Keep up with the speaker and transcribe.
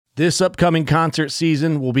This upcoming concert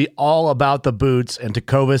season will be all about the boots, and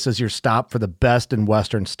Tecovas is your stop for the best in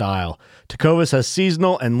Western style. Tecovas has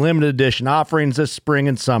seasonal and limited edition offerings this spring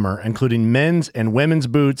and summer, including men's and women's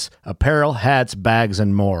boots, apparel, hats, bags,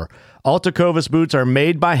 and more. All Tecovas boots are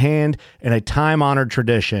made by hand in a time-honored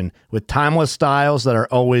tradition with timeless styles that are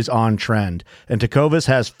always on trend. And Tecovas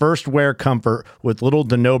has first wear comfort with little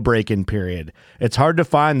to no break-in period. It's hard to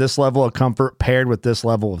find this level of comfort paired with this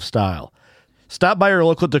level of style. Stop by your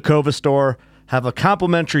local Tecovas store, have a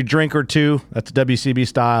complimentary drink or two, that's WCB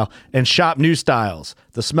style, and shop new styles.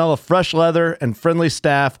 The smell of fresh leather and friendly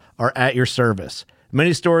staff are at your service.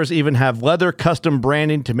 Many stores even have leather custom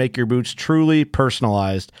branding to make your boots truly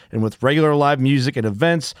personalized. And with regular live music and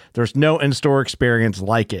events, there's no in-store experience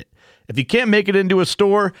like it. If you can't make it into a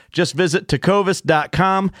store, just visit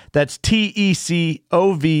tecovas.com. That's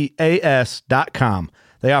TECOVAS.com.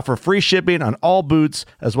 They offer free shipping on all boots,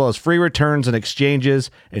 as well as free returns and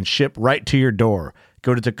exchanges, and ship right to your door.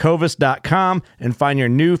 Go to tecovas.com and find your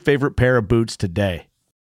new favorite pair of boots today.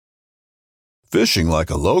 Fishing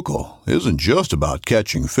like a local isn't just about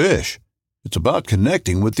catching fish. It's about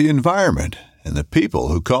connecting with the environment and the people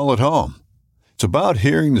who call it home. It's about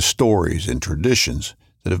hearing the stories and traditions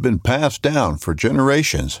that have been passed down for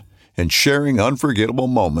generations and sharing unforgettable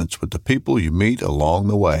moments with the people you meet along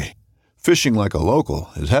the way. Fishing like a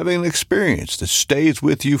local is having an experience that stays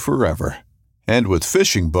with you forever. And with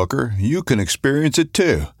Fishing Booker, you can experience it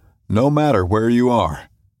too, no matter where you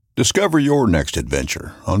are. Discover your next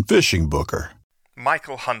adventure on Fishing Booker.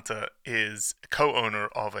 Michael Hunter is co-owner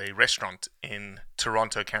of a restaurant in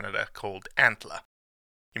Toronto, Canada called Antler.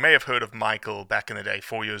 You may have heard of Michael back in the day.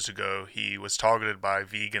 4 years ago, he was targeted by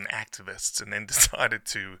vegan activists and then decided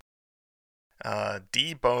to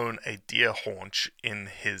debone a deer haunch in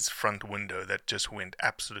his front window that just went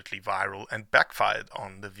absolutely viral and backfired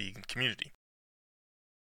on the vegan community.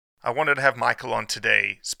 I wanted to have Michael on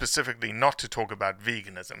today specifically not to talk about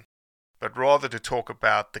veganism, but rather to talk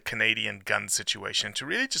about the Canadian gun situation, to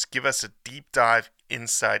really just give us a deep dive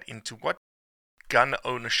insight into what gun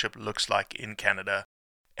ownership looks like in Canada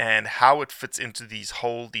and how it fits into the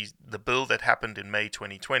bill that happened in May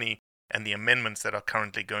 2020 and the amendments that are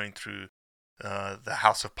currently going through the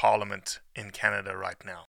House of Parliament in Canada right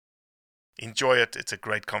now. Enjoy it. It's a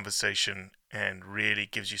great conversation and really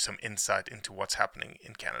gives you some insight into what's happening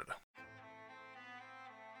in Canada.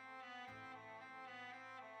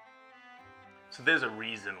 So there's a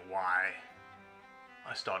reason why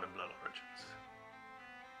I started Blood Origins.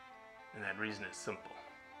 And that reason is simple.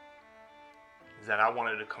 Is that I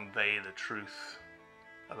wanted to convey the truth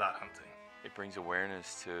about hunting. It brings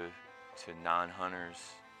awareness to non-hunters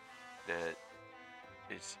that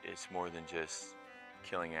it's more than just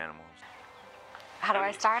killing animals. How do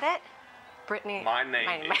I start it? Brittany. My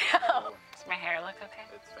name is... Does my hair look okay?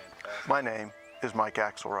 It's fantastic. My name is Mike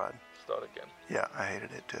Axelrod. Start again. Yeah, I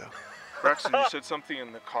hated it too. Braxton, you said something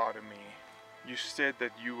in the car to me. You said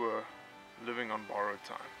that you were living on borrowed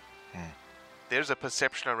time. There's a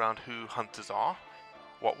perception around who hunters are,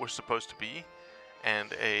 what we're supposed to be,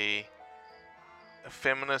 and a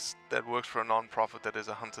feminist that works for a non-profit that is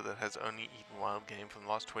a hunter that has only eaten wild game for the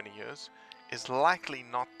last 20 years is likely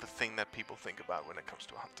not the thing that people think about when it comes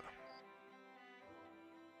to a hunter.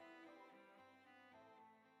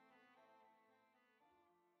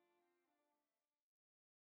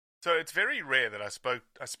 So it's very rare that I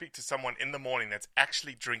speak to someone in the morning that's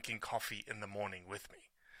actually drinking coffee in the morning with me.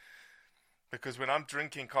 Because when I'm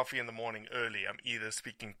drinking coffee in the morning early, I'm either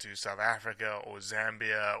speaking to South Africa or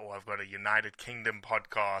Zambia, or I've got a United Kingdom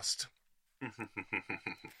podcast.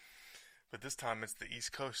 But this time it's the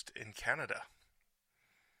East Coast in Canada.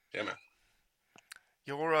 Yeah, man.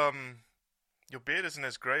 Your beard isn't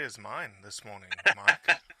as grey as mine this morning,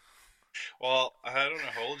 Mike. Well, I don't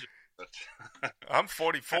know how old you are, but I'm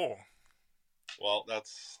 44. Well,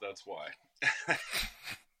 that's why.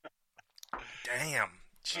 Damn.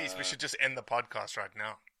 Jeez, we should just end the podcast right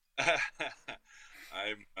now. Oh,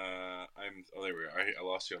 there we are. I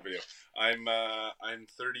lost you on video. I'm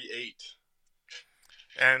 38.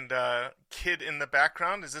 And kid in the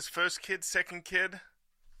background, is this first kid, second kid?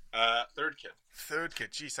 Third kid. Third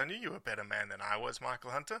kid. Jeez, I knew you were a better man than I was,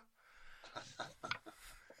 Michael Hunter.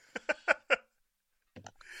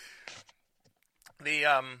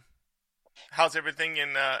 How's everything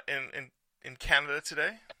in Canada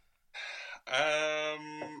today?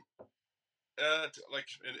 Like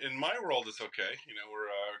in my world, it's okay. You know, we're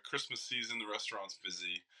Christmas season. The restaurant's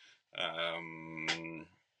busy.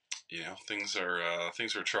 You know, things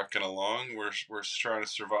are trucking along. We're trying to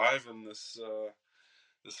survive in this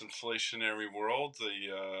inflationary world.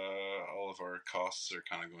 All of our costs are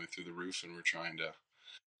kind of going through the roof, and we're trying to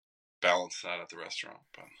balance that at the restaurant.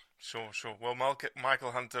 But Sure. Well,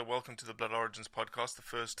 Michael Hunter, welcome to the Blood Origins podcast. The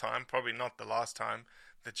first time, probably not the last time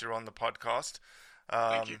that you're on the podcast.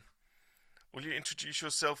 Thank you. Will you introduce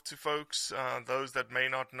yourself to folks, those that may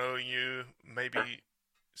not know you, maybe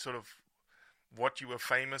sort of what you were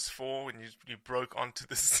famous for when you broke onto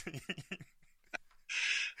the scene?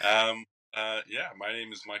 Yeah, my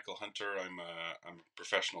name is Michael Hunter. I'm a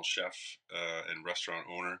professional chef and restaurant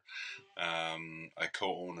owner. I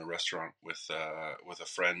co-own a restaurant with a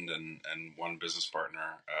friend and one business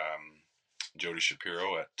partner, Jody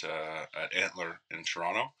Shapiro at Antler in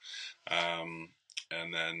Toronto.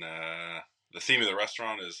 And then the theme of the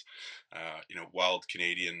restaurant is wild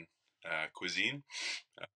Canadian cuisine.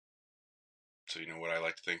 So what I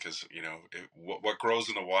like to think is what grows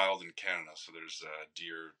in the wild in Canada. So there's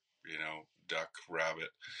deer, duck, rabbit,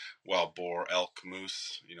 wild boar, elk,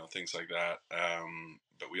 moose, things like that.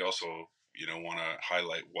 But we also want to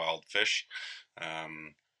highlight wild fish.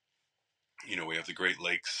 We have the Great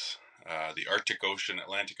Lakes, the Arctic Ocean,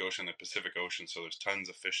 Atlantic Ocean, the Pacific Ocean. So there's tons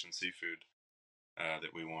of fish and seafood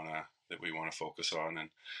that we want to focus on,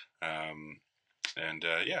 and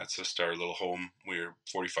it's just our little home. We're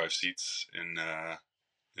 45 seats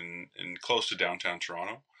in close to downtown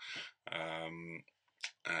Toronto, and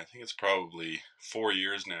I think it's probably 4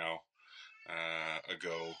 years now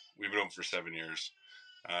ago. We've been open for 7 years,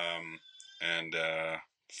 and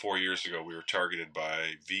 4 years ago we were targeted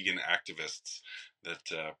by vegan activists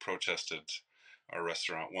that protested our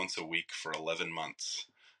restaurant once a week for 11 months,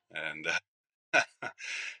 and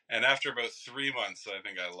and after about 3 months, I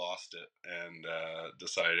think I lost it and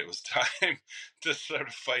decided it was time to sort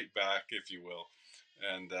of fight back, if you will.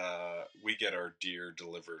 And we get our deer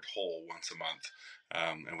delivered whole once a month,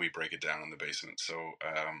 and we break it down in the basement. So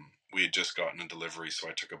we had just gotten a delivery, so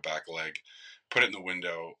I took a back leg, put it in the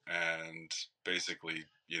window, and basically,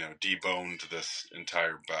 deboned this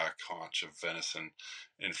entire back haunch of venison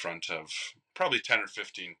in front of probably 10 or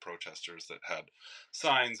 15 protesters that had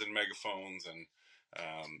signs and megaphones, and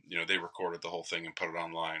they recorded the whole thing and put it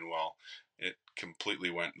online. Well, it completely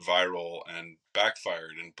went viral and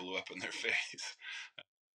backfired and blew up in their face.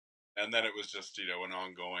 And then it was just, an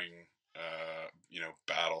ongoing,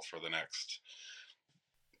 battle for the next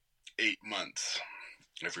 8 months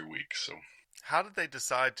every week. So how did they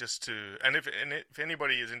decide just to? And if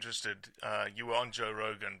anybody is interested, you were on Joe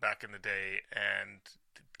Rogan back in the day and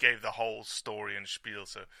gave the whole story and spiel.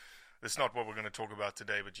 So that's not what we're going to talk about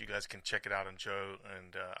today, but you guys can check it out on Joe.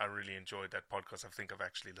 And I really enjoyed that podcast. I think I've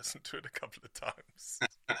actually listened to it a couple of times.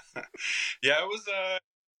 Yeah, it was.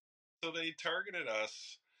 So they targeted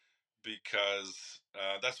us because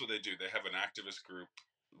that's what they do. They have an activist group.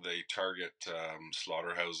 They target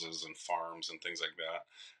slaughterhouses and farms and things like that.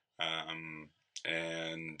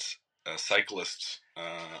 And a cyclist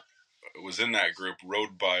was in that group,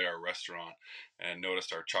 rode by our restaurant and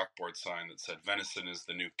noticed our chalkboard sign that said venison is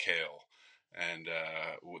the new kale. And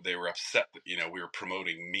they were upset that, we were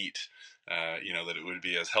promoting meat, that it would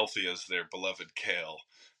be as healthy as their beloved kale,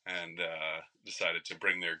 and decided to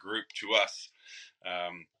bring their group to us.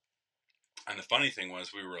 And the funny thing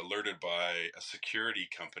was we were alerted by a security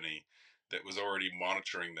company that was already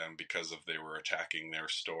monitoring them because they were attacking their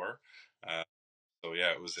store. So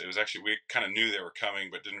yeah, it was actually, we kind of knew they were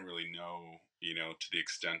coming, but didn't really know, to the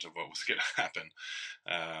extent of what was going to happen.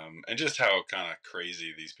 And just how kind of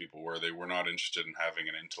crazy these people were. They were not interested in having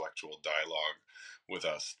an intellectual dialogue with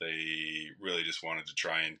us. They really just wanted to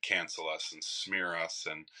try and cancel us and smear us.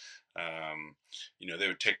 And, they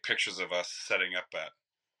would take pictures of us setting up at,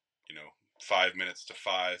 5 minutes to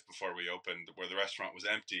 5 before we opened, where the restaurant was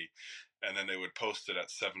empty. And then they would post it at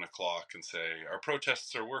 7 o'clock and say, our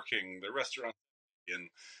protests are working, the restaurant, and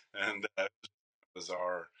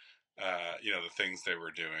bizarre, the things they were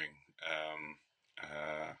doing,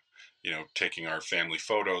 taking our family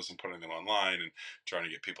photos and putting them online and trying to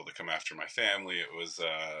get people to come after my family. It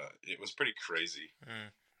was pretty crazy.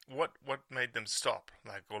 What made them stop?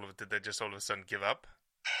 Like did they just all of a sudden give up?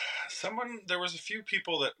 There was a few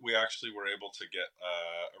people that we actually were able to get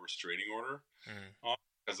a restraining order on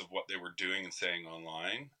because of what they were doing and saying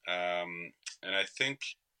online. And I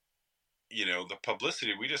think, the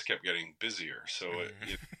publicity, we just kept getting busier. So, it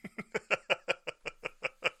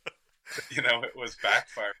was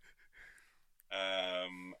backfired.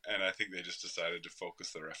 And I think they just decided to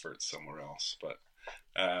focus their efforts somewhere else. But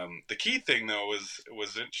the key thing, though,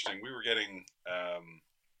 was interesting. We were getting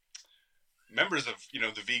members of,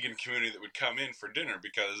 the vegan community that would come in for dinner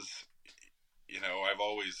because, I've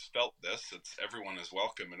always felt this. It's everyone is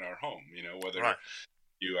welcome in our home, whether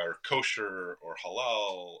you are kosher or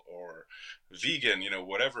halal or vegan,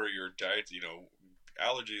 whatever your diet,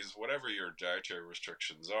 allergies, whatever your dietary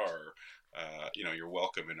restrictions are, you're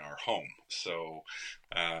welcome in our home. So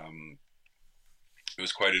it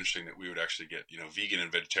was quite interesting that we would actually get, vegan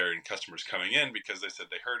and vegetarian customers coming in because they said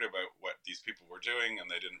they heard about what these people were doing and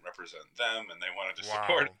they didn't represent them and they wanted to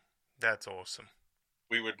support. Wow, that's awesome.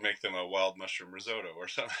 We would make them a wild mushroom risotto or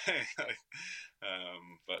something.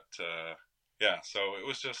 So it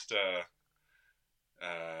was just a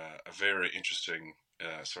very interesting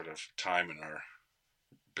sort of time in our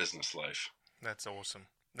business life. That's awesome.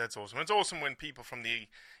 That's awesome. It's awesome when people from the,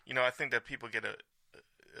 I think that people get a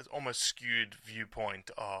almost skewed viewpoint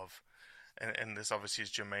of, and this obviously is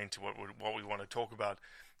germane to what we want to talk about,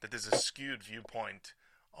 that there's a skewed viewpoint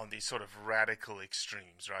on these sort of radical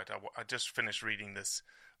extremes, right? I just finished reading this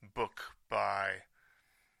book by,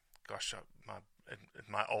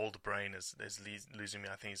 my old brain is losing me.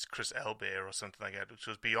 I think it's Chris Elbear or something like that, which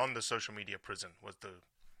was Beyond the Social Media Prison was the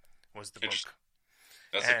book.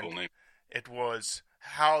 That's a cool name. It was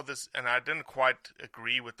how this, and I didn't quite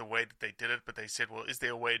agree with the way that they did it, but they said, well, is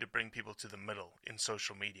there a way to bring people to the middle in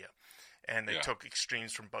social media? And they took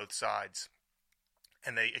extremes from both sides,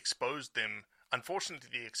 and they exposed them. Unfortunately,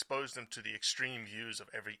 they exposed them to the extreme views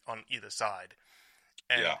on either side,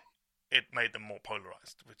 and it made them more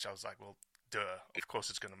polarized. Which I was like, well, duh. Of course,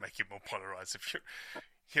 it's going to make you more polarized if you're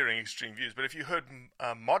hearing extreme views. But if you heard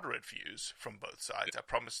moderate views from both sides,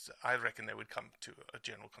 I reckon they would come to a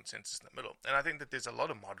general consensus in the middle. And I think that there's a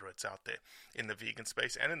lot of moderates out there in the vegan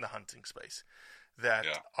space and in the hunting space that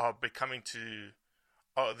are becoming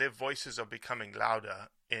their voices are becoming louder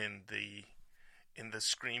in the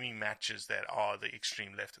screaming matches that are the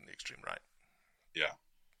extreme left and the extreme right. Yeah.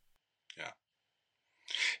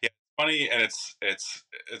 It's funny, and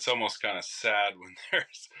it's almost kind of sad when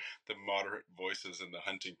there's the moderate voices in the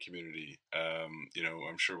hunting community.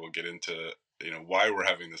 I'm sure we'll get into why we're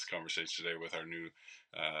having this conversation today with our new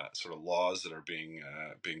sort of laws that are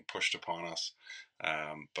being pushed upon us.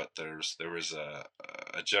 But there was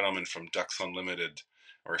a gentleman from Ducks Unlimited,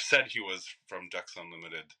 or said he was from Ducks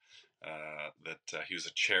Unlimited, that he was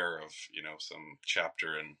a chair of some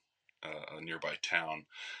chapter in a nearby town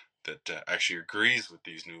that actually agrees with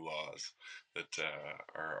these new laws that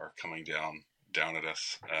are coming down at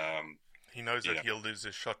us. He knows that he'll lose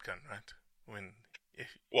his shotgun, right?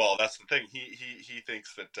 Well, that's the thing. He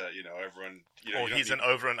thinks that everyone. He's an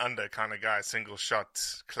over and under kind of guy, single shot,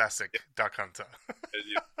 classic duck hunter.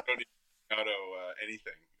 You don't need auto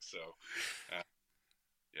anything. So,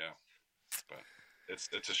 but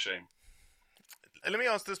it's a shame. Let me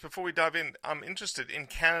ask this before we dive in. I'm interested. In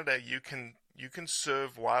Canada, you can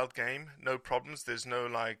serve wild game, no problems. There's no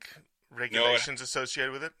regulations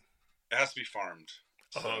associated with it. It has to be farmed.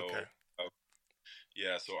 So, okay.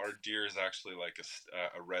 So our deer is actually like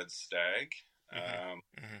a red stag,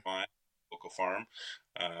 local farm.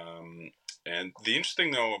 And the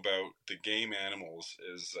interesting though about the game animals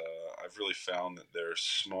is I've really found that they're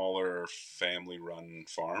smaller family-run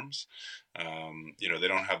farms. They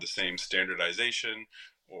don't have the same standardization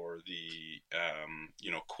or the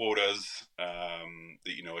quotas.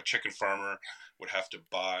 A chicken farmer would have to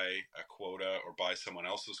buy a quota or buy someone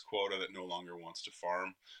else's quota that no longer wants to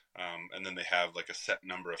farm, and then they have like a set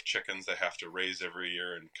number of chickens they have to raise every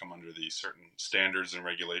year and come under these certain standards and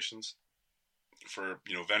regulations. For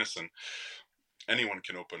venison, anyone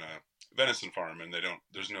can open a venison farm, and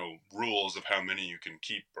there's no rules of how many you can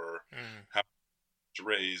keep or how to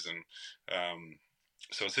raise, and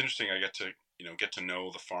so it's interesting. I get to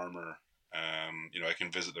know the farmer. I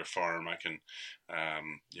can visit their farm. I can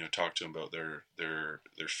talk to them about their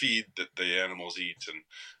feed that the animals eat, and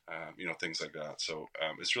things like that. So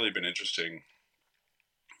it's really been interesting.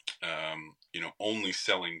 Only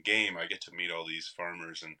selling game, I get to meet all these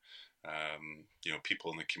farmers and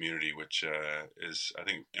people in the community, which is, I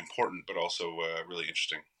think, important, but also really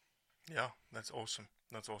interesting. Yeah, that's awesome.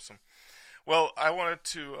 That's awesome. Well, I wanted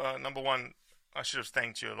to, number one, I should have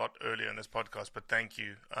thanked you a lot earlier in this podcast, but thank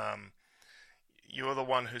you. You're the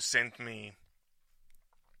one who sent me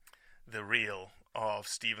the reel of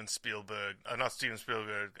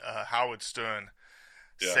Howard Stern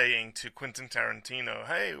saying to Quentin Tarantino,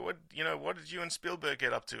 "Hey, what did you and Spielberg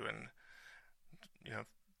get up to?" And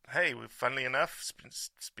hey, funnily enough,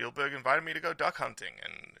 Spielberg invited me to go duck hunting,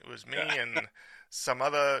 and it was me and some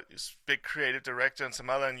other big creative director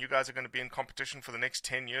and you guys are going to be in competition for the next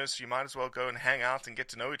 10 years, so you might as well go and hang out and get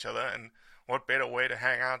to know each other. And what better way to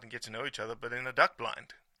hang out and get to know each other but in a duck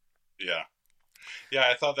blind? Yeah,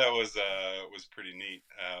 I thought that was pretty neat.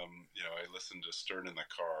 I listened to Stern in the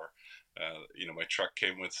car. My truck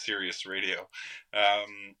came with Sirius radio.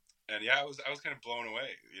 And yeah, I was kind of blown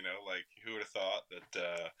away, like who would have thought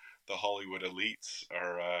that the Hollywood elites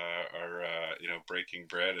are breaking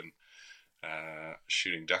bread and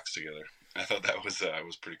shooting ducks together. I thought that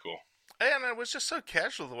was pretty cool. And it was just so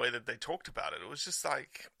casual the way that they talked about it. It was just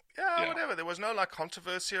like, yeah, whatever. There was no like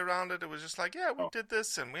controversy around it. It was just like, yeah, we did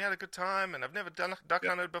this and we had a good time, and I've never done duck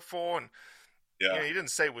hunted before, and he didn't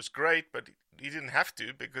say it was great, but he didn't have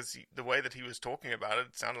to, because the way that he was talking about it,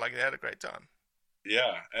 it sounded like they had a great time.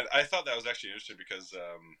 Yeah, and I thought that was actually interesting because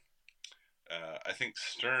I think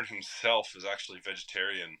Stern himself is actually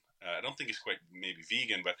vegetarian. I don't think he's quite maybe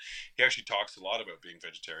vegan, but he actually talks a lot about being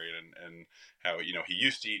vegetarian and how, you know, he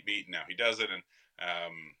used to eat meat and now he doesn't. And,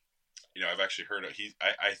 you know, I've actually heard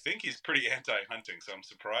I think he's pretty anti-hunting, so I'm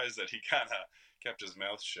surprised that he kind of kept his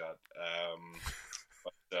mouth shut.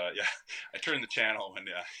 But yeah, I turn the channel when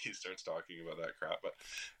he starts talking about that crap. But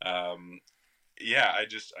yeah, I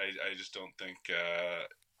just don't think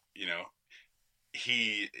you know,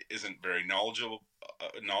 he isn't very knowledgeable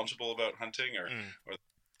about hunting,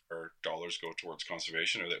 or dollars go towards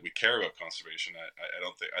conservation, or that we care about conservation. I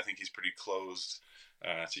don't think. I think he's pretty closed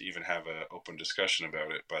to even have an open discussion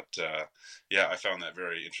about it. But yeah, I found that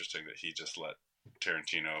very interesting that he just let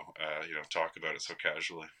Tarantino you know, talk about it so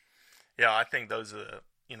casually. Yeah, I think those are,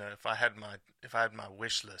 you know, if I had my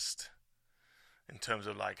wish list in terms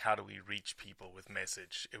of like how do we reach people with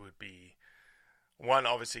message, it would be, one,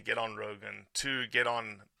 obviously get on Rogan, two, get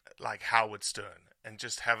on like Howard Stern and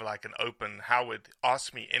just have like an open, Howard,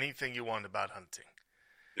 ask me anything you want about hunting.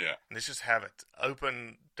 Yeah. And let's just have it.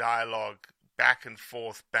 Open dialogue, back and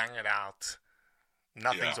forth, bang it out.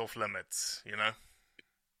 Nothing's off limits, you know?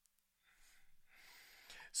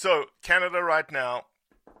 So, Canada right now,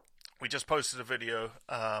 we just posted a video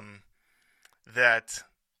that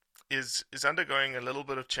is undergoing a little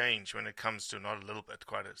bit of change when it comes to, not a little bit,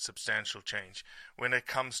 quite a substantial change when it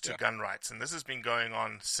comes to gun rights. And this has been going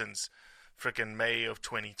on since frickin' May of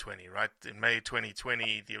 2020, right? In May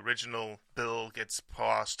 2020, the original bill gets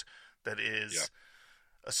passed that is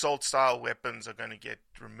assault-style weapons are going to get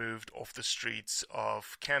removed off the streets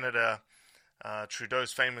of Canada.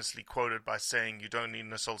 Trudeau's famously quoted by saying, you don't need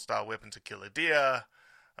an assault-style weapon to kill a deer.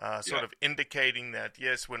 Sort of indicating that,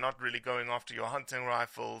 yes, we're not really going after your hunting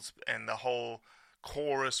rifles, and the whole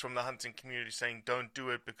chorus from the hunting community saying don't do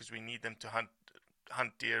it because we need them to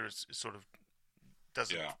hunt deer is sort of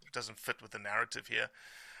doesn't fit with the narrative here.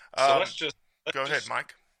 So let's go ahead,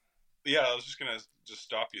 Mike. Yeah, I was just gonna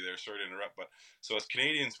stop you there. Sorry to interrupt, but so as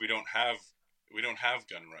Canadians, we don't have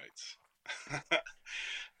gun rights.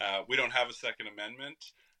 We don't have a Second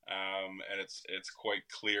Amendment. And it's quite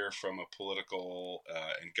clear from a political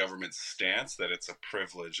and government stance that it's a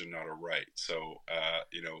privilege and not a right. So,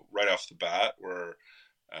 you know, right off the bat, we're,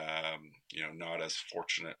 you know, not as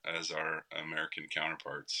fortunate as our American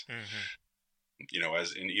counterparts. Mm-hmm. You know,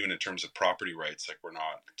 even in terms of property rights, like we're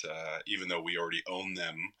not, even though we already own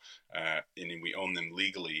them, and we own them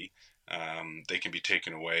legally, they can be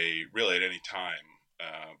taken away really at any time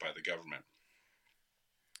by the government.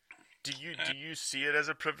 Do you see it as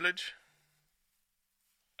a privilege?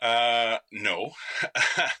 No,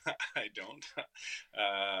 I don't.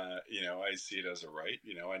 You know, I see it as a right.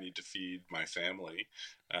 You know, I need to feed my family,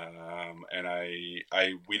 and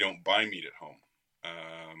we don't buy meat at home.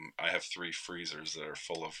 I have 3 freezers that are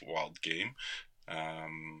full of wild game.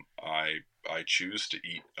 I choose to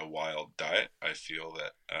eat a wild diet. I feel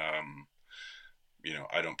that you know,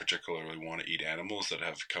 I don't particularly want to eat animals that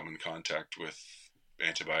have come in contact with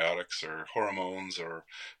antibiotics or hormones, or,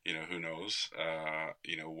 you know, who knows,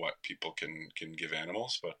 you know, what people can give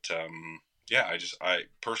animals. But yeah, I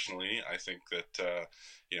personally think that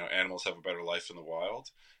you know, animals have a better life in the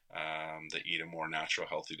wild. They eat a more natural,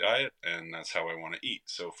 healthy diet, and that's how I want to eat.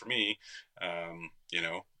 So for me, you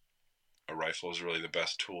know, a rifle is really the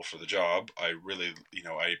best tool for the job. I really, you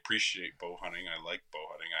know, I appreciate bow hunting. I like bow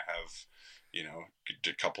hunting. I have, you know,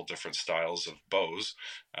 a couple different styles of bows.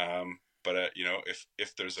 But, you know,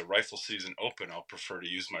 if there's a rifle season open, I'll prefer to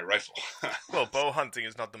use my rifle. Well, bow hunting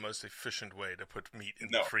is not the most efficient way to put meat in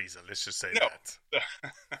the freezer. Let's just say that.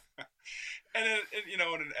 And, you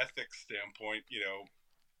know, in an ethics standpoint, you know,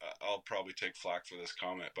 I'll probably take flack for this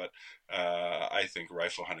comment, but I think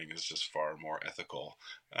rifle hunting is just far more ethical.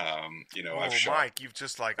 You know, Mike, you've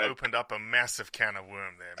just opened up a massive can of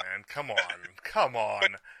worm there, man. Come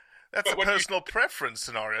on. That's a personal preference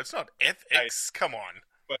scenario. It's not ethics. Come on.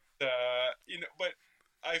 But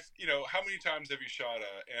you know, how many times have you shot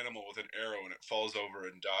an animal with an arrow and it falls over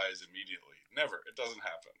and dies immediately? Never. It doesn't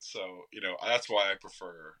happen. So, you know, that's why I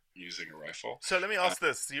prefer using a rifle. So let me ask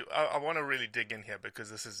this. I want to really dig in here,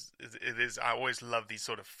 because it is. I always love these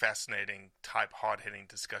sort of fascinating type hard-hitting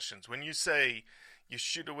discussions. When you say you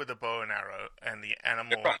shoot it with a bow and arrow and the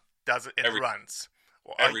animal Does it? It runs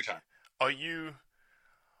every time. Are you?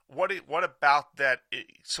 What about that? It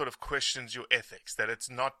sort of questions your ethics that it's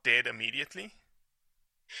not dead immediately.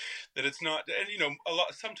 That it's not, and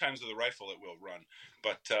sometimes with a rifle it will run,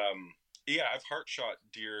 but I've heart shot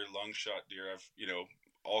deer, lung shot deer. I've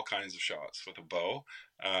all kinds of shots with a bow,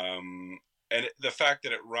 and the fact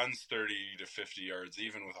that it runs 30 to 50 yards,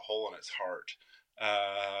 even with a hole in its heart,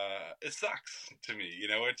 it sucks to me.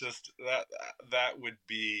 It just that would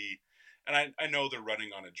be, and I know they're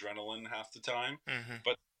running on adrenaline half the time,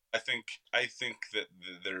 but I think that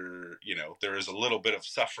there is a little bit of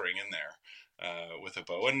suffering in there with a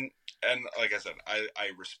bow, and like I said,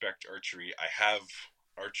 I respect archery. I have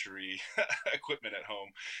archery equipment at home.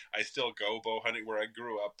 I still go bow hunting. Where I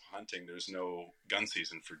grew up hunting, there's no gun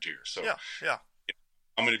season for deer, so yeah.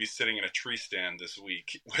 I'm going to be sitting in a tree stand this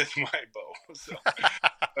week with my bow. So,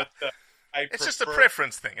 but it's just a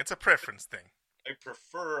preference thing. It's a preference thing. I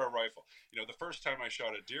prefer a rifle. The first time I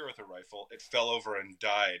shot a deer with a rifle, it fell over and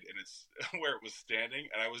died, and it's where it was standing,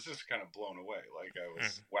 and I was just kind of blown away. Like I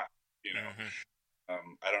was, wow,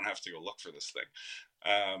 I don't have to go look for this thing.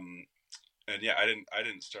 And yeah, I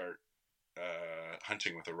didn't start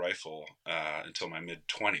hunting with a rifle until my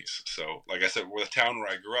mid-20s. So, like I said, with the town where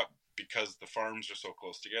I grew up, because the farms are so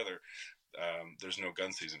close together, there's no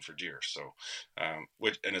gun season for deer. So, and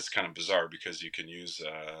it's kind of bizarre because you can use,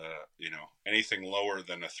 anything lower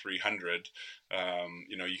than a 300.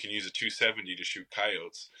 You can use a 270 to shoot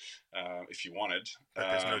coyotes if you wanted. But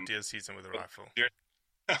there's no deer season with a rifle.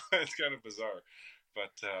 It's kind of bizarre,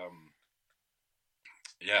 but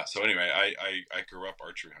yeah. So anyway, I grew up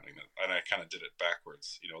archery hunting, and I kind of did it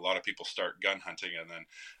backwards. A lot of people start gun hunting, and then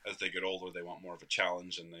as they get older, they want more of a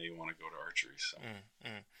challenge, and they want to go to archery. So.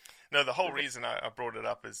 No, the whole reason I brought it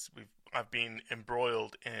up is I've been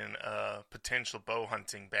embroiled in a potential bow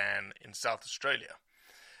hunting ban in South Australia.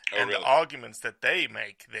 And really? The arguments that they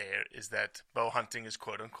make there is that bow hunting is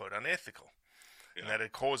quote unquote unethical, and that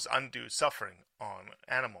it causes undue suffering on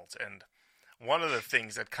animals. And one of the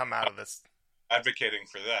things that come out of this, advocating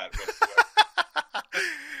for that.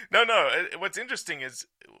 No. What's interesting is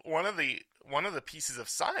one of the pieces of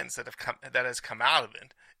science that has come out of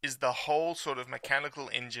it is the whole sort of mechanical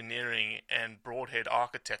engineering and broadhead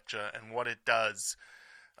architecture and what it does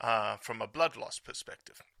from a blood loss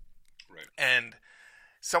perspective. Right. And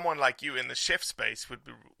someone like you in the chef space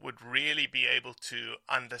would really be able to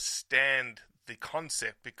understand the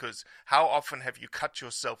concept, because how often have you cut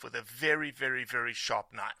yourself with a very, very, very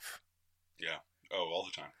sharp knife? Yeah. Oh, all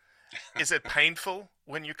the time. Is it painful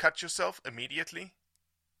when you cut yourself immediately?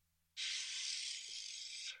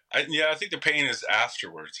 I think the pain is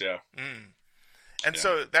afterwards. Yeah. And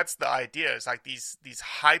so that's the idea. It's like these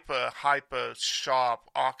hyper sharp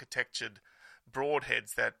architectured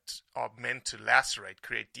broadheads that are meant to lacerate,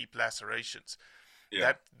 create deep lacerations.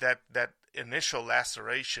 Yeah. That initial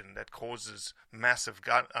laceration that causes massive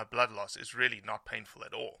blood loss is really not painful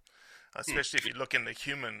at all. Especially if you look in the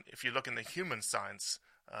human science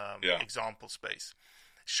example space.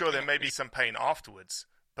 Sure, there may be some pain afterwards,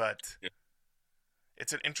 but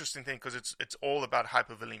it's an interesting thing because it's all about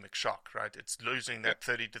hypovolemic shock, right? It's losing that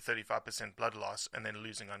 30 to 35% blood loss and then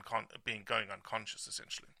losing going unconscious,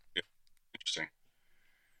 essentially. Yeah, interesting.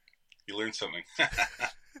 You learned something.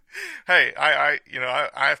 Hey, I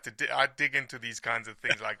have to I dig into these kinds of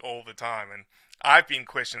things like all the time, and I've been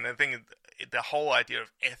questioning the whole idea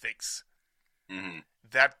of ethics. Mm-hmm.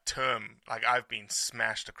 That term, like, I've been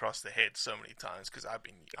smashed across the head so many times because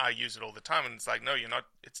I use it all the time, and it's like, no, you're not.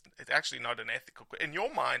 It's actually not an ethical. In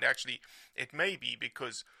your mind, actually, it may be,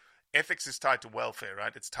 because ethics is tied to welfare,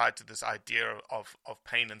 right? It's tied to this idea of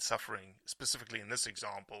pain and suffering, specifically in this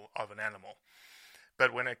example of an animal.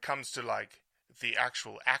 But when it comes to like the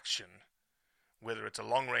actual action, whether it's a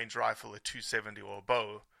long-range rifle, a 270, or a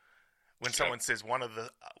bow, when someone says one of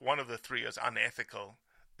the three is unethical,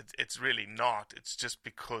 it's really not. It's just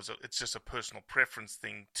because it's just a personal preference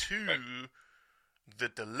thing to the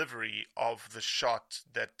delivery of the shot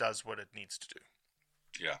that does what it needs to do.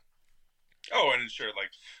 Yeah. Oh, and sure,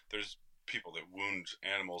 like there's people that wound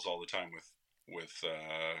animals all the time with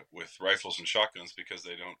rifles and shotguns because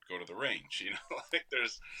they don't go to the range. Like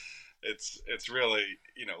it's really,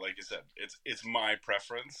 like you said, it's my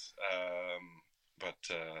preference. But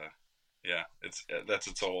yeah, that's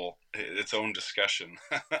its own discussion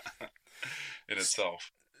in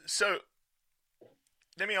itself. So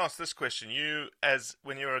let me ask this question: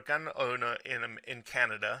 when you're a gun owner in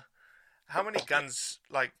Canada, how many guns,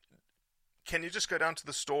 like, can you just go down to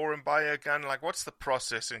the store and buy a gun? Like, what's the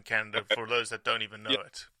process in Canada for those that don't even know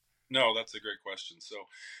it? No, that's a great question. So,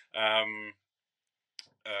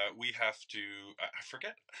 we have to. I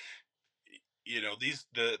forget.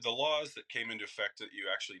 The laws that came into effect that you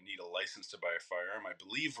actually need a license to buy a firearm, I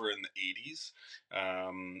believe were in the 80s.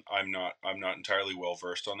 I'm not entirely well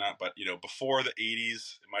versed on that, but before the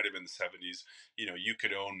 80s, it might have been the 70s. You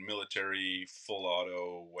could own military, full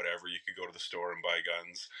auto, whatever. You could go to the store and buy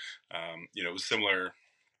guns. It was similar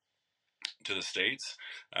to the States.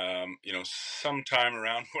 Sometime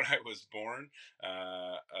around when I was born,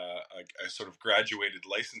 a sort of graduated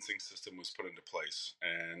licensing system was put into place,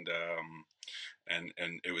 and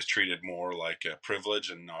it was treated more like a privilege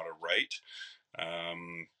and not a right.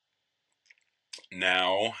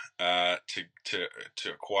 Now, to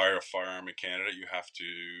acquire a firearm in Canada, you have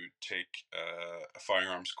to take a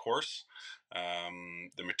firearms course.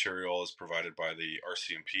 The material is provided by the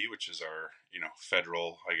RCMP, which is our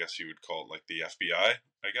federal, I guess you would call it like the FBI,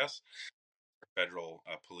 I guess, federal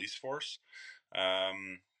police force.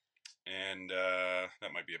 And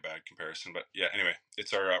that might be a bad comparison, but yeah, anyway,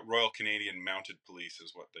 it's our Royal Canadian Mounted Police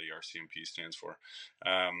is what the RCMP stands for,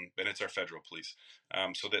 and it's our federal police.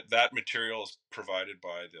 So that material is provided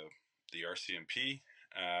by the RCMP,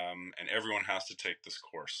 and everyone has to take this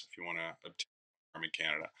course if you want to obtain an arm in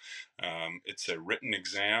Canada. It's a written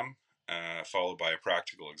exam followed by a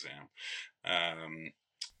practical exam.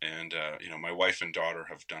 My wife and daughter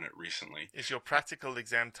have done it recently. Is your practical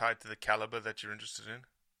exam tied to the caliber that you're interested in?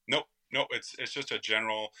 No, it's just a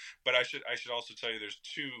general. But I should also tell you there's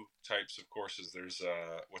two types of courses. There's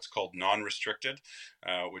what's called non-restricted,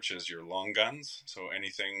 which is your long guns. So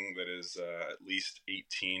anything that is at least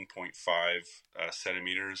 18.5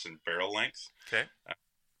 centimeters in barrel length. Okay.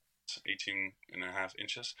 18.5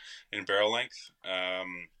 inches in barrel length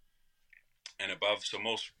and above. So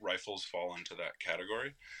most rifles fall into that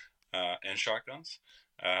category, and shotguns.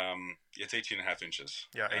 It's 18.5 inches.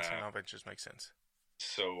 Yeah, 18.5 inches makes sense.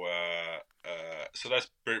 So that's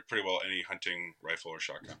pretty well any hunting rifle or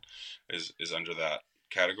shotgun is under that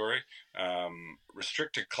category.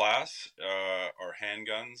 Restricted class are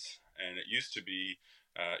handguns, and it used to be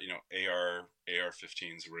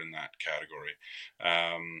AR-15s were in that category.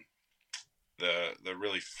 The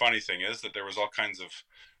really funny thing is that there was all kinds of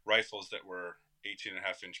rifles that were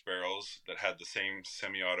 18.5-inch barrels that had the same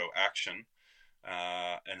semi-auto action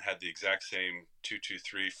and had the exact same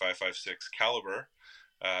 .223, 5.56 caliber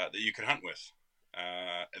that you could hunt with.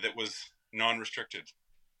 That was non-restricted.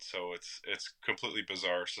 So it's completely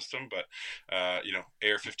bizarre system, but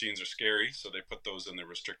AR-15s are scary, so they put those in the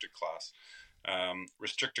restricted class.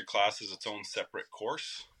 Restricted class is its own separate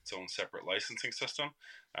course, its own separate licensing system,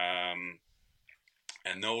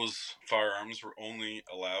 and those firearms were only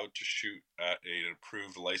allowed to shoot at an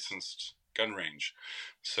approved licensed gun range.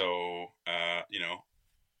 So an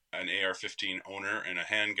AR-15 owner and a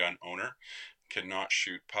handgun owner cannot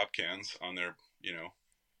shoot pop cans on their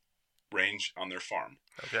range on their farm.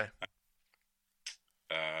 Okay.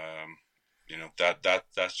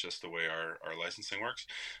 That's just the way our licensing works.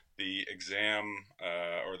 The exam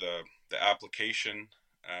or the application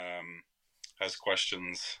has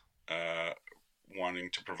questions wanting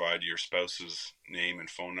to provide your spouse's name and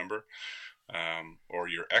phone number, or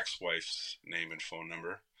your ex-wife's name and phone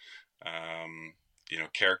number.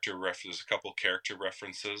 There's a couple character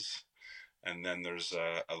references. And then there's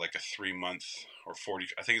like a 3-month or 40.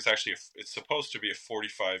 I think it's supposed to be a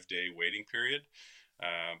 45-day waiting period,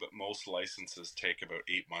 but most licenses take about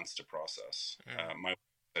 8 months to process. My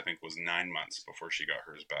I think was 9 months before she got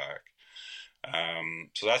hers back.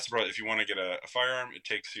 So that's the problem. If you want to get a firearm, it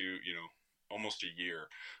takes you almost a year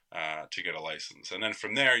to get a license, and then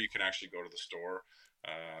from there you can actually go to the store,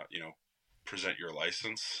 present your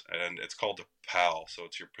license, and it's called a PAL, so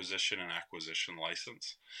it's your Position and Acquisition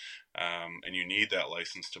License, and you need that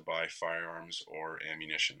license to buy firearms or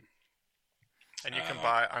ammunition. And you can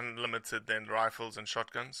buy unlimited then rifles and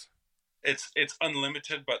shotguns? It's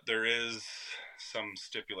unlimited, but there is some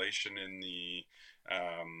stipulation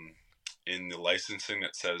in the licensing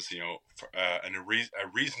that says a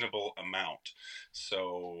reasonable amount.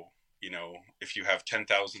 So if you have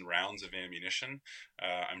 10,000 rounds of ammunition,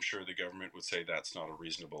 I'm sure the government would say that's not a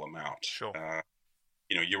reasonable amount. Sure.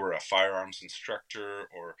 You were a firearms instructor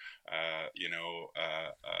or a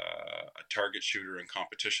target shooter in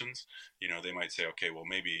competitions. They might say, okay, well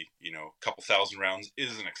maybe a couple thousand rounds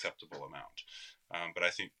is an acceptable amount. But I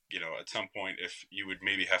think at some point, if you would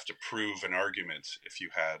maybe have to prove an argument if you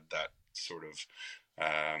had that sort of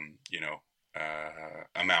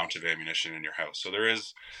amount of ammunition in your house. So there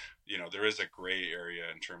is a gray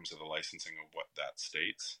area in terms of the licensing of what that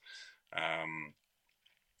states.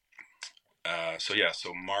 So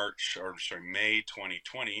May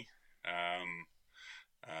 2020,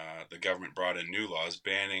 the government brought in new laws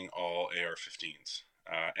banning all AR-15s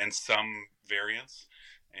and some variants,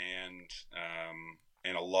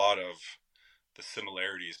 and a lot of the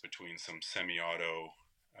similarities between some semi-auto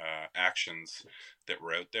actions that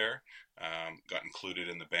were out there got included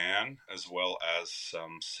in the ban, as well as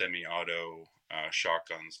some semi-auto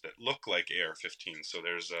shotguns that look like AR-15s. So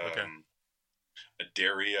there's a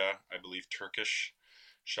Daria, I believe, Turkish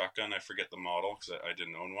shotgun. I forget the model because I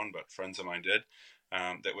didn't own one, but friends of mine did.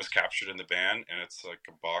 That was captured in the ban, and it's like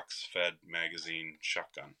a box-fed magazine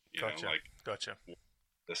shotgun. Gotcha.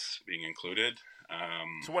 This being included.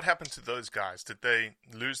 So what happened to those guys? Did they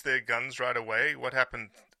lose their guns right away? What happened?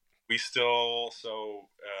 We still,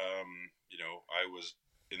 I was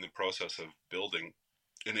in the process of building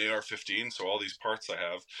an AR-15, so all these parts I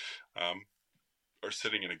have are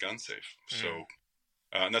sitting in a gun safe. So,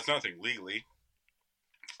 and that's nothing legally.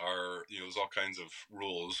 There's all kinds of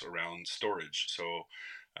rules around storage. So,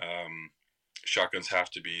 shotguns have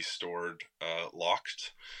to be stored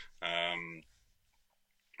locked,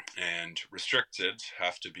 and restricted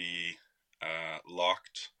have to be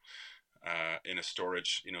locked in a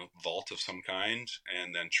storage, vault of some kind,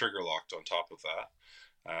 and then trigger locked on top of that.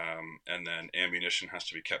 And then ammunition has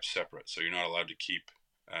to be kept separate. So you're not allowed to keep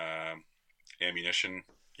ammunition,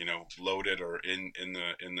 loaded or in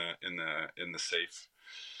the safe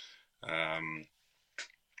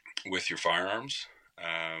with your firearms.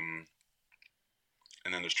 And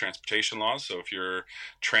then there's transportation laws. So if you're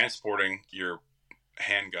transporting your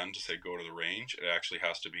handgun to, say, go to the range, it actually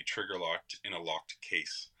has to be trigger locked in a locked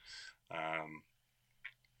case.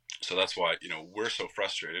 So that's why, we're so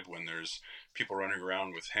frustrated when there's people running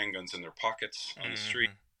around with handguns in their pockets on the street.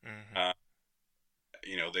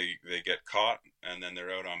 They get caught and then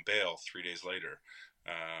they're out on bail 3 days later.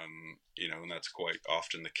 And that's quite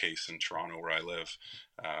often the case in Toronto where I live.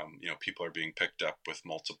 People are being picked up with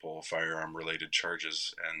multiple firearm related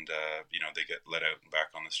charges, and they get let out and back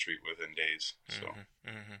on the street within days. So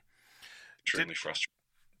extremely frustrating.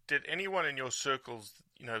 Did anyone in your circles,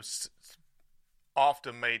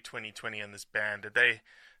 after May 2020 and this ban, did they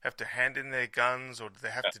have to hand in their guns, or did they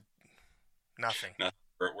have to? Nothing.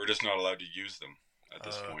 We're just not allowed to use them at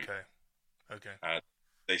this point. Okay.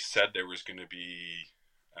 They said there was going to be,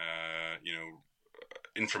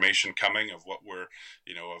 information coming of what we're,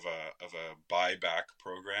 of a buyback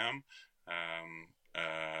program,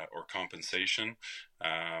 or compensation,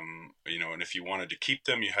 and if you wanted to keep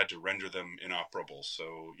them, you had to render them inoperable.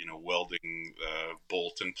 So, welding the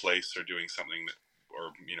bolt in place or doing something that,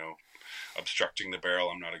 or, obstructing the barrel.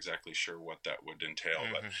 I'm not exactly sure what that would entail,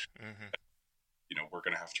 but, we're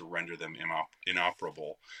going to have to render them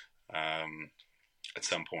inoperable at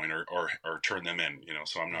some point, or turn them in,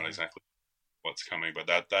 so I'm not exactly what's coming, but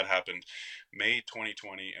that happened May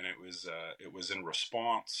 2020, and it was in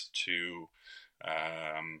response to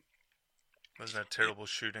wasn't that a terrible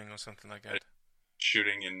shooting or something like that?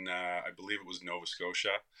 Shooting in I believe it was Nova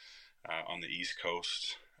Scotia, on the East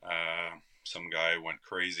Coast. Some guy went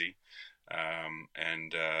crazy,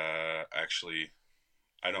 and actually,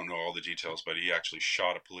 I don't know all the details, but he actually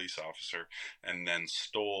shot a police officer and then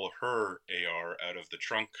stole her AR out of the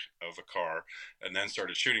trunk of a car and then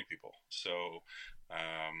started shooting people. So,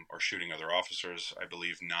 or shooting other officers. I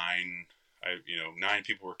believe 9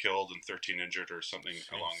 people were killed and 13 injured or something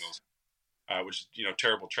along those, which,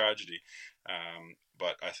 terrible tragedy.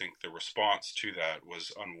 But I think the response to that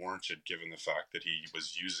was unwarranted given the fact that he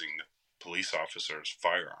was using the police officer's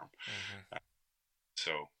firearm.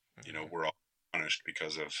 So, we're all punished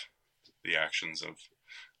because of the actions of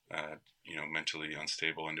mentally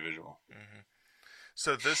unstable individual.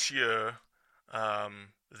 So this year,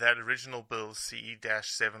 that original bill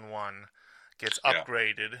CE-71 gets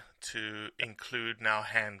upgraded to include now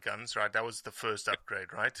handguns, right? That was the first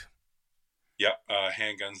upgrade, right? Yeah,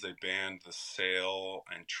 handguns. They banned the sale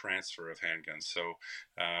and transfer of handguns. So,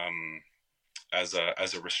 as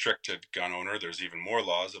a restricted gun owner, there's even more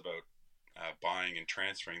laws about buying and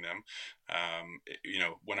transferring them.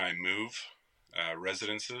 When I move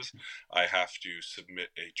residences, I have to submit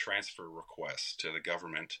a transfer request to the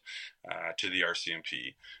government, to the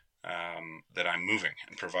RCMP, that I'm moving,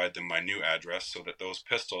 and provide them my new address so that those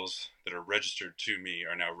pistols that are registered to me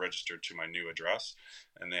are now registered to my new address,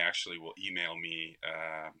 and they actually will email me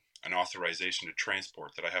an authorization to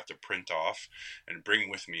transport that I have to print off and bring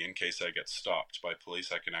with me in case I get stopped by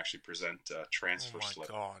police. I can actually present a transfer slip.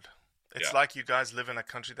 Oh my God. It's like you guys live in a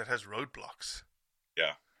country that has roadblocks.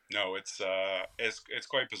 Yeah. No, it's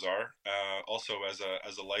quite bizarre. Also, as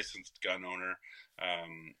a licensed gun owner,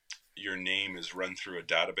 your name is run through a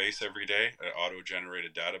database every day, an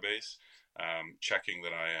auto-generated database. checking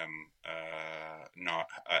that I am not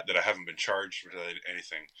that I haven't been charged for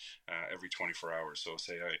anything every 24 hours. So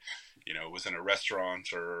say I, was in a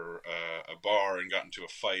restaurant or a bar and got into a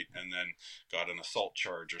fight and then got an assault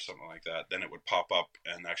charge or something like that, then it would pop up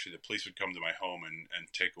and actually the police would come to my home and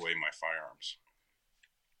take away my firearms.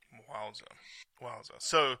 Wowza.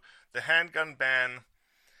 So the handgun ban,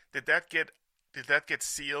 did that get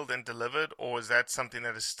sealed and delivered, or is that something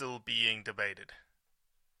that is still being debated?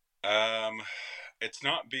 It's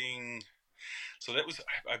not being. So that was,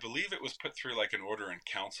 I believe, it was put through like an order in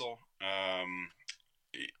council. I'm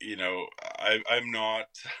not,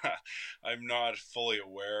 I'm not fully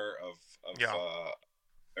aware of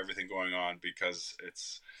everything going on because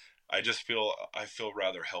I feel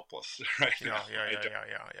rather helpless right now.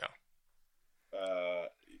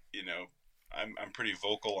 I'm pretty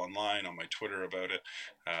vocal online on my Twitter about it.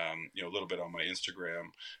 A little bit on my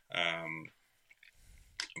Instagram.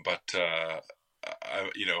 But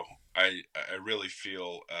I really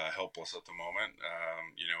feel helpless at the moment.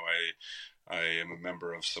 I am a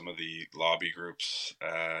member of some of the lobby groups,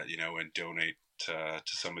 and donate to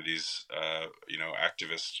some of these,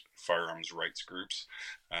 activist firearms rights groups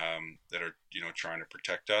that are, trying to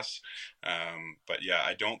protect us. But yeah,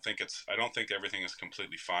 I don't think everything is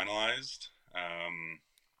completely finalized.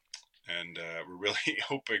 And we're really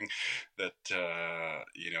hoping that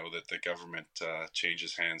that the government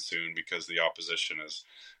changes hands soon, because the opposition is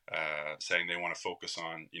saying they want to focus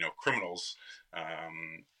on criminals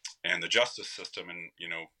and the justice system, and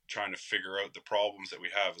trying to figure out the problems that we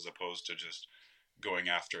have, as opposed to just going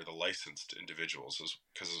after the licensed individuals,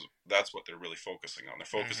 because that's what they're really focusing on. They're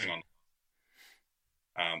focusing on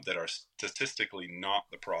that are statistically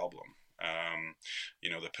not the problem.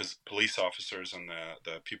 The police officers and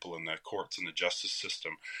the people in the courts and the justice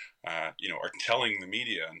system, are telling the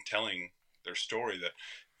media and telling their story that,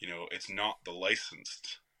 it's not the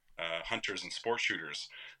licensed hunters and sport shooters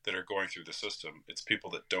that are going through the system. It's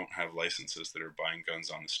people that don't have licenses that are buying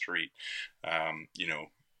guns on the street,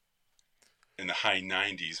 in the high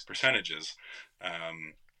 90s percentages,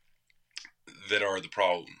 that are the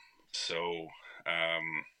problem. So,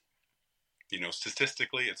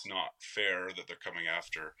 statistically, it's not fair that they're coming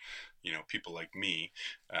after, people like me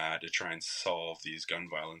to try and solve these gun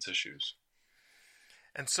violence issues.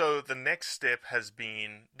 And so the next step has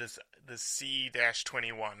been the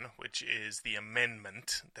C-21, which is the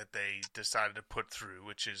amendment that they decided to put through,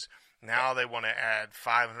 which is now they want to add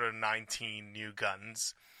 519 new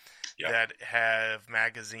guns that have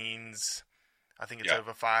magazines. I think it's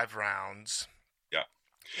over 5 rounds. Yeah.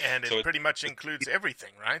 And it pretty much includes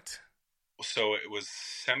everything, right? So it was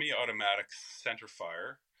semi-automatic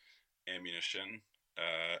centerfire ammunition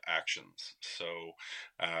actions. So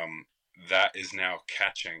that is now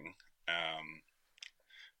catching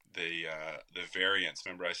the variants.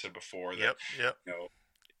 Remember, I said before that. Yep.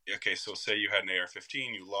 Okay, so say you had an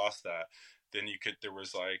AR-15, you lost that. Then there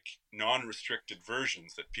was like non-restricted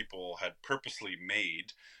versions that people had purposely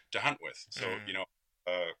made to hunt with. So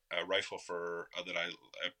a rifle that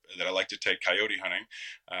I like to take coyote hunting.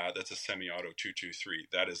 That's a semi-auto 223.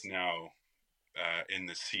 That is now in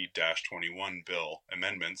the C-21 bill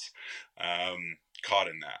amendments, caught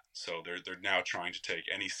in that. So they're now trying to take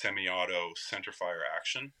any semi-auto centerfire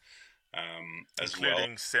action,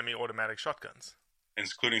 including semi-automatic shotguns.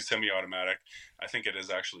 Including semi-automatic. I think it is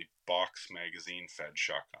actually box magazine fed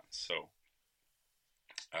shotguns. So,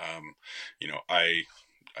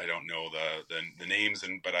 I don't know the names,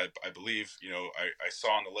 but I believe, I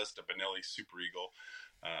saw on the list a Benelli Super Eagle,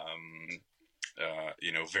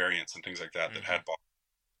 variants and things like that that had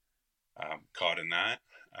caught in that.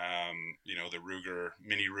 The Ruger,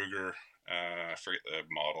 Mini Ruger, I forget the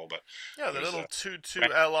model, but the little 22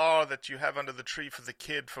 LR that you have under the tree for the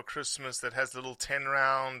kid for Christmas that has the little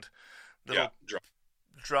 10-round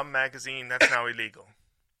drum magazine. That's now illegal.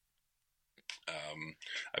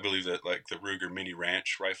 I believe that like the Ruger Mini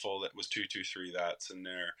Ranch rifle that was 223, that's in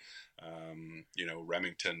there.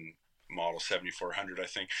 Remington model 7400, I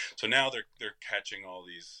think. So now they're catching all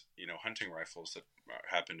these hunting rifles that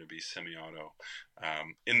happen to be semi-auto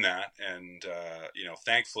in that, and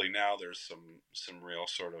thankfully now there's some real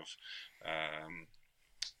sort of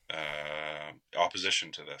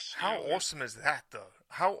opposition to this. How awesome is that, though?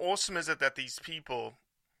 How awesome is it that these people,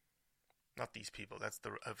 not these people, that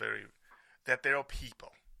there are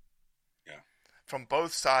people from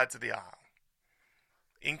both sides of the aisle,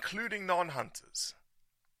 including non-hunters.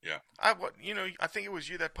 Yeah. I think it was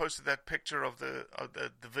you that posted that picture of the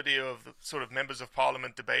video of the sort of members of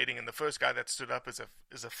parliament debating, and the first guy that stood up is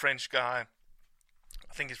a French guy.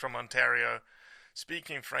 I think he's from Ontario,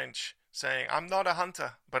 speaking French, saying, "I'm not a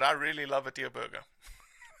hunter, but I really love a deer burger."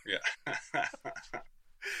 Yeah.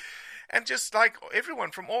 And just like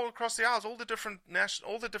everyone from all across the aisles, all the different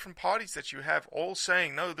parties that you have, all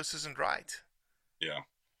saying, "No, this isn't right." Yeah.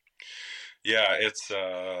 Yeah, it's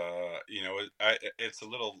it's a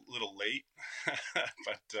little late,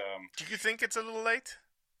 but do you think it's a little late?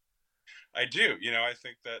 I do. I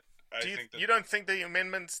think that you don't think the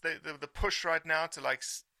amendments, the push right now to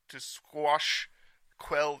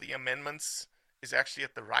quell the amendments is actually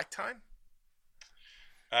at the right time?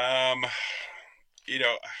 I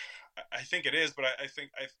think it is, but I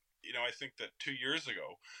think that 2 years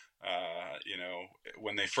ago,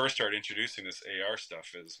 when they first started introducing this AR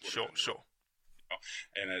stuff sure.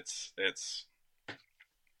 And it's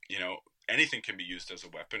anything can be used as a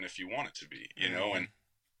weapon if you want it to be, and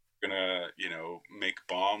gonna make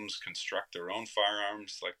bombs, construct their own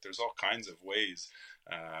firearms. Like, there's all kinds of ways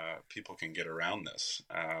people can get around this.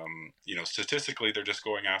 Statistically, they're just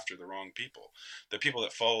going after the wrong people, the people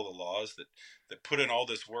that follow the laws, that put in all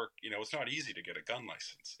this work. It's not easy to get a gun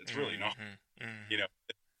license. It's really not.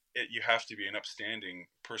 You have to be an upstanding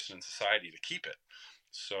person in society to keep it.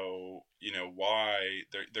 So, why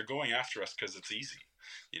they're going after us? Because it's easy,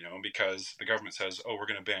 because the government says, "Oh, we're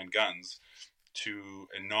going to ban guns," to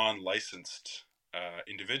a non-licensed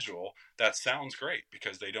individual. That sounds great,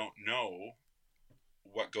 because they don't know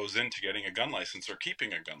what goes into getting a gun license or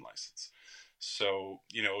keeping a gun license. So,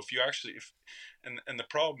 and the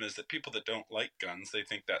problem is that people that don't like guns, they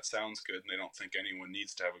think that sounds good, and they don't think anyone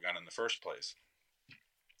needs to have a gun in the first place.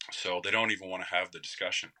 So they don't even want to have the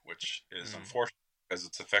discussion, which is unfortunate, because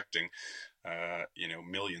it's affecting,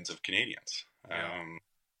 millions of Canadians. Yeah.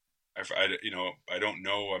 I don't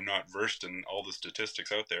know. I'm not versed in all the statistics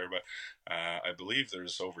out there, but I believe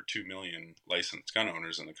there's over 2 million licensed gun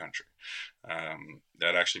owners in the country.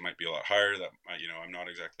 That actually might be a lot higher. That I'm not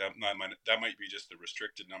exactly that might be just the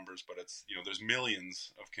restricted numbers, but it's there's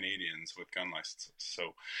millions of Canadians with gun licenses.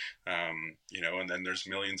 So and then there's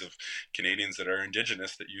millions of Canadians that are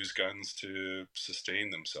Indigenous that use guns to sustain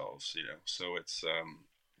themselves. So it's.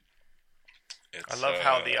 I love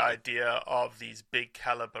how the idea of these big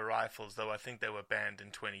caliber rifles, though I think they were banned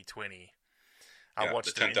in 2020. I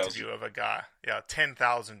watched an interview of a guy,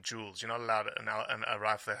 10,000 joules. You're not allowed a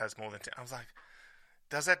rifle that has more than 10. I was like,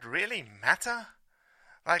 does that really matter?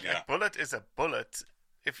 Like, a bullet is a bullet.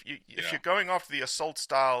 If you're going off the assault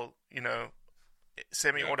style,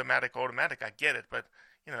 semi-automatic, automatic, I get it. But,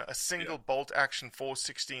 a single bolt action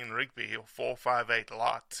 416 Rigby or 458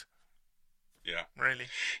 lot. Yeah. Really?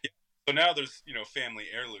 Yeah. So now there's, family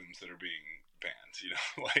heirlooms that are being banned,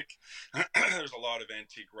 like there's a lot of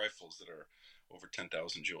antique rifles that are over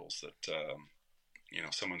 10,000 joules that,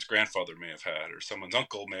 someone's grandfather may have had, or someone's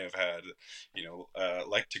uncle may have had,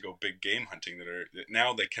 like to go big game hunting, that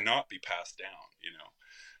now they cannot be passed down,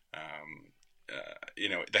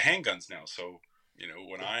 the handguns now. So,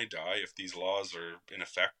 when I die, if these laws are in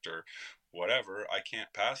effect or whatever, I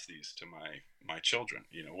can't pass these to my children.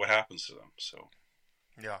 What happens to them? So.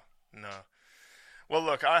 Yeah. No. Well,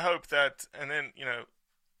 look, I hope that, and then,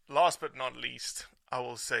 last but not least, I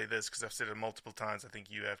will say this, because I've said it multiple times, I think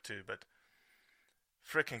you have too, but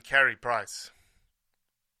frickin' Carey Price.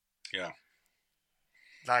 Yeah.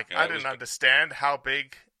 Like, I didn't understand how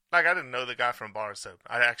big, I didn't know the guy from Bar Soap.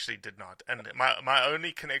 I actually did not. And my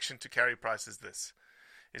only connection to Carey Price is this,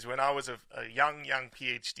 is when I was a young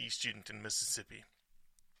PhD student in Mississippi,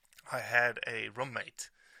 I had a roommate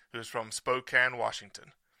who was from Spokane,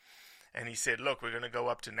 Washington. And he said, "Look, we're going to go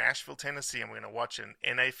up to Nashville, Tennessee, and we're going to watch an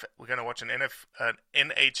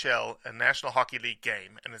NHL, a National Hockey League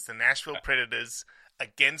game, and it's the Nashville Predators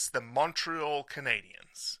against the Montreal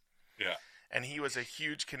Canadiens." Yeah. And he was a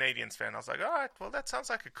huge Canadiens fan. I was like, "All right, well, that sounds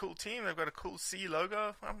like a cool team. They've got a cool C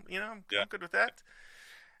logo. I'm good with that."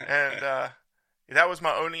 And that was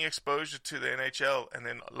my only exposure to the NHL. And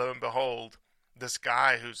then, lo and behold, this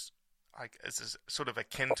guy who's is sort of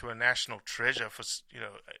akin to a national treasure for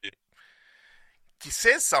he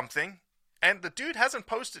says something, and the dude hasn't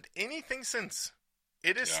posted anything since.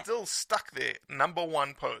 It is still stuck there, number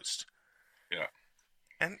one post. Yeah.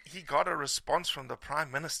 And he got a response from the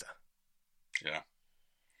Prime Minister. Yeah.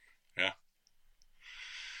 Yeah.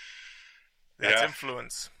 That's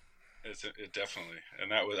influence. It definitely,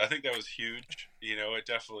 and I think that was huge. It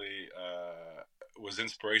definitely was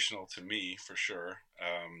inspirational to me, for sure.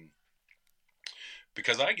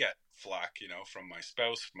 Because I get flack, from my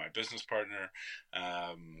spouse, my business partner,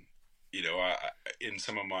 in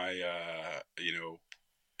some of my,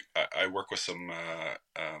 I work with some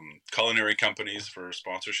culinary companies for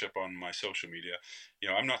sponsorship on my social media. You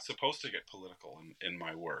know, I'm not supposed to get political in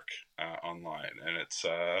my work online, and it's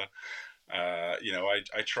you know,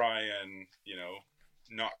 I try and, you know,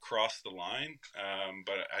 not cross the line,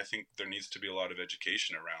 but I think there needs to be a lot of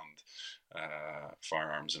education around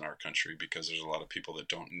firearms in our country, because there's a lot of people that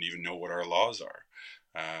don't even know what our laws are.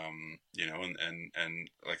 You know, and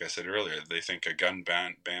like I said earlier, they think a gun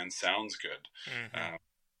ban sounds good. Mm-hmm.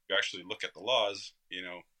 You actually look at the laws, you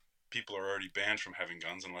know, people are already banned from having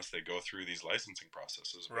guns unless they go through these licensing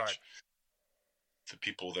processes, which Right. the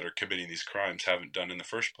people that are committing these crimes haven't done in the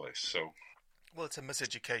first place. So, Well, it's a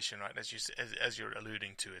miseducation, right? As you're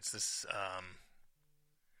alluding to, it's this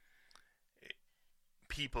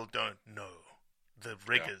people don't know the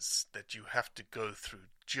rigors that you have to go through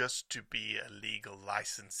just to be a legal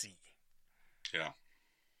licensee. yeah.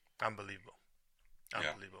 Unbelievable.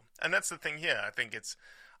 And that's the thing here. I think it's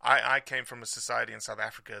I came from a society in South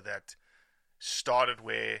Africa that started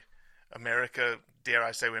where America, dare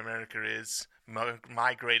I say where America is,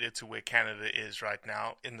 migrated to where Canada is right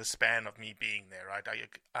now in the span of me being there, right?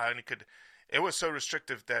 I only could, it was so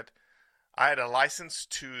restrictive that I had a license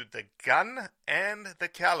to the gun and the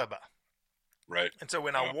caliber. Right. And so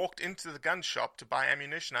when I walked into the gun shop to buy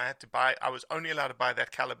ammunition, I was only allowed to buy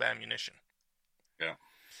that caliber ammunition. Yeah.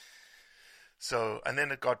 So, and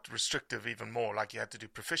then it got restrictive even more. Like you had to do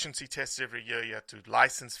proficiency tests every year. You had to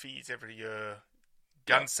license fees every year.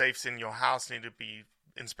 Gun safes in your house need to be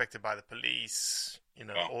inspected by the police. You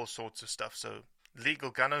know, all sorts of stuff. So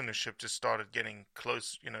legal gun ownership just started getting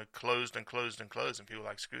closed and closed. And people were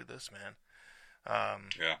like, screw this, man.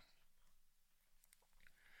 Yeah.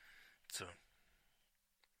 So.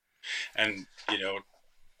 And, you know,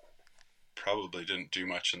 probably didn't do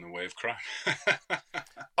much in the way of crime.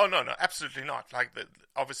 Oh, no, absolutely not. Like,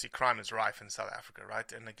 obviously crime is rife in South Africa,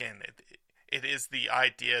 right? And again, it is the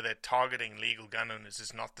idea that targeting legal gun owners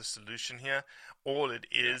is not the solution here. All it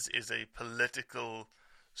is a political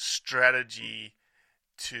strategy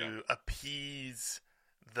to appease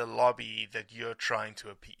the lobby that you're trying to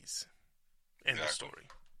appease in the story.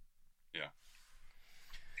 Yeah.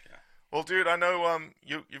 Well, dude, I know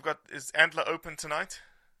you've got, is Antler open tonight?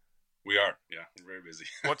 We are, yeah, we're very busy.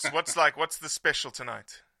 What's the special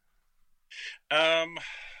tonight?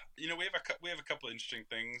 You know, we have a couple of interesting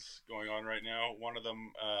things going on right now. One of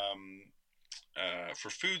them, for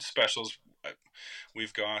food specials,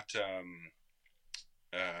 we've got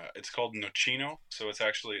it's called Nocino. So it's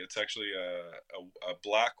actually a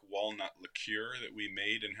black walnut liqueur that we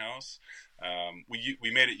made in house.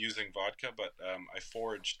 We made it using vodka, but I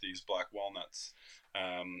foraged these black walnuts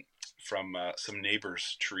from some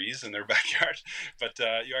neighbors' trees in their backyard. But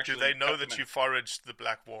you actually, do they know that you foraged the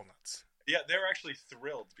black walnuts? Yeah, they're actually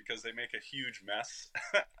thrilled because they make a huge mess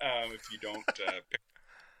if you don't pick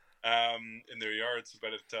in their yards.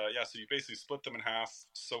 But so you basically split them in half,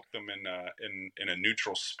 soak them in a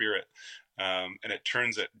neutral spirit, and it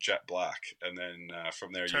turns it jet black. And then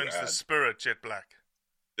from there turns you add the spirit jet black.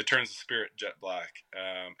 It turns the spirit jet black,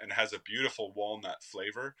 and has a beautiful walnut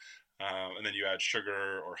flavor. And then you add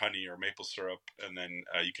sugar or honey or maple syrup, and then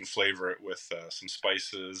you can flavor it with some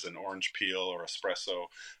spices and orange peel or espresso,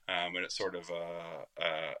 and it's sort of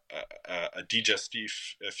a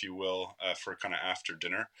digestif, if you will, for kind of after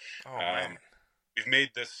dinner. Oh, man. We've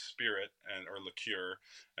made this spirit or liqueur,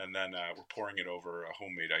 and then we're pouring it over a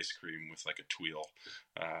homemade ice cream with like a tuile.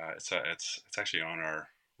 It's actually on our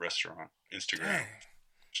restaurant Instagram.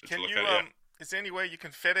 Can you? Is there any way you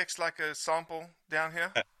can FedEx like a sample down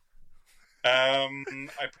here?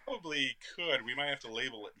 I probably could. We might have to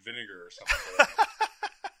label it vinegar or something.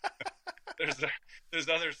 There's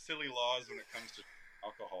other silly laws when it comes to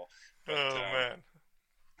alcohol. But, man.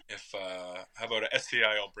 If how about a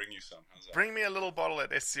SCI? I'll bring you some. How's that? Bring me a little bottle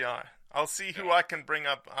at SCI. I'll see who I can bring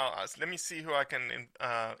up. Let me see who I can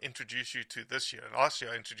introduce you to this year. Last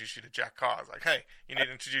year I introduced you to Jack Carr. I was like, hey, you need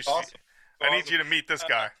to introduce awesome. I need you to meet this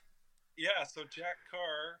guy. Yeah, so Jack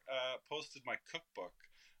Carr posted my cookbook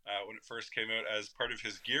when it first came out as part of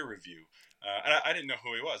his gear review. And I didn't know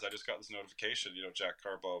who he was. I just got this notification, Jack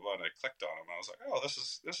Carr, blah, blah, blah, and I clicked on him. And I was like, oh,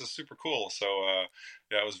 this is super cool. So,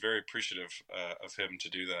 I was very appreciative of him to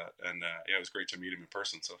do that. And, it was great to meet him in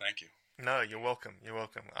person. So thank you. No, you're welcome. You're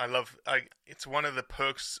welcome. It's one of the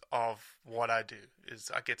perks of what I do is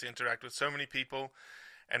I get to interact with so many people.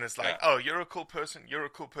 And it's like, oh, you're a cool person. You're a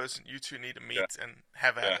cool person. You two need to meet and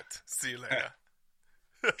have at it. See you later.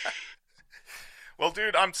 Well,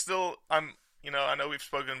 dude, I know we've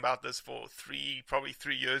spoken about this for probably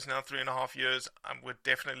 3 years now, 3.5 years. We're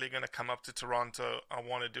definitely going to come up to Toronto. I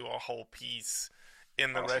want to do a whole piece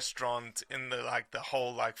in the Awesome. restaurant, in the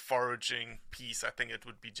whole foraging piece. I think it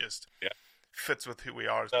would be just fits with who we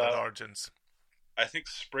are as Blood Origins. I think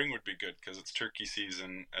spring would be good because it's turkey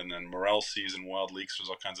season, and then morel season, wild leeks. There's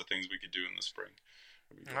all kinds of things we could do in the spring.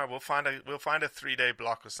 All right, we'll find a 3-day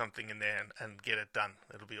block or something in there and get it done.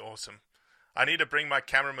 It'll be awesome. I need to bring my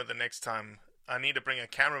cameraman the next time. I need to bring a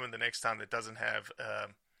cameraman the next time that doesn't have a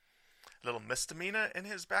little misdemeanor in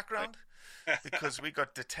his background because we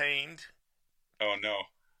got detained. Oh no!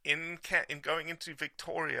 In going into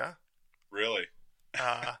Victoria. Really?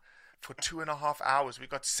 For 2.5 hours. We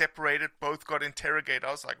got separated, both got interrogated.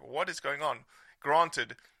 I was like, what is going on?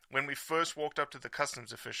 Granted, when we first walked up to the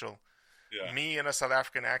customs official, me in a South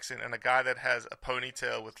African accent and a guy that has a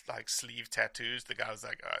ponytail with sleeve tattoos, the guy was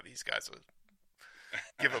like, oh, these guys will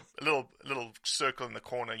give a little circle in the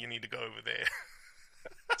corner. You need to go over there.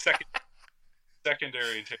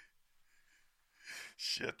 Secondary.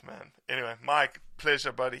 Shit, man. Anyway, Mike,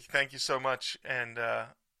 pleasure, buddy. Thank you so much. And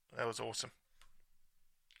that was awesome.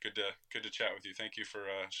 Good to chat with you. Thank you for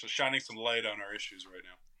shining some light on our issues right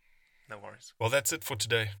now. No worries. Well, that's it for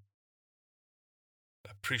today. I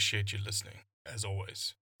appreciate you listening, as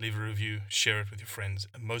always. Leave a review, share it with your friends,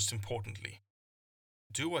 and most importantly,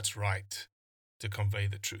 do what's right to convey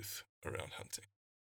the truth around hunting.